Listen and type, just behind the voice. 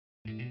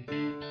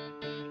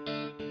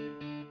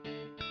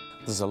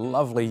There's a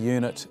lovely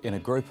unit in a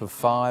group of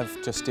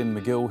 5 just in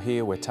Magill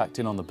here. We're tucked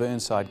in on the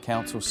Burnside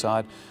Council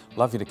side.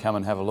 Love you to come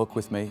and have a look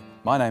with me.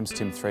 My name's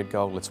Tim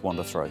Threadgold. Let's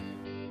wander through.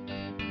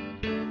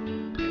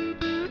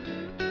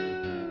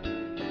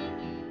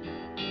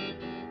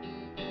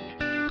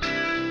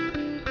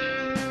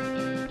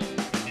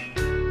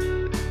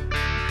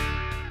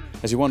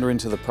 As you wander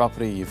into the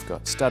property, you've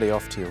got study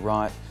off to your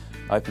right,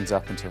 opens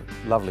up into a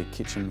lovely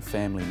kitchen,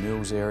 family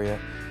meals area,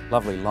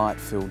 lovely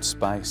light-filled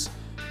space,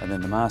 and then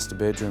the master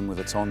bedroom with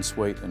its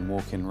ensuite and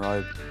walk-in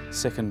robe,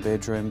 second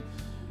bedroom,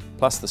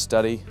 plus the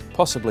study,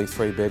 possibly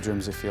 3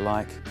 bedrooms if you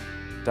like,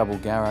 double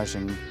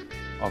garaging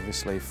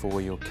obviously for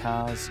your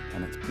cars,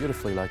 and it's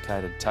beautifully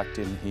located, tucked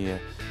in here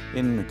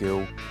in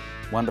Magill.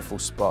 Wonderful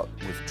spot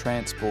with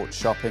transport,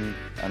 shopping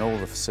and all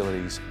the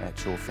facilities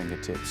at your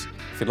fingertips.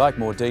 If you'd like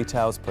more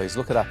details, please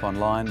look it up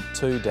online,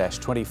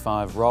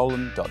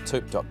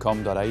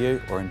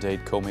 2-25rowland.toop.com.au, or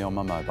indeed call me on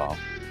my mobile.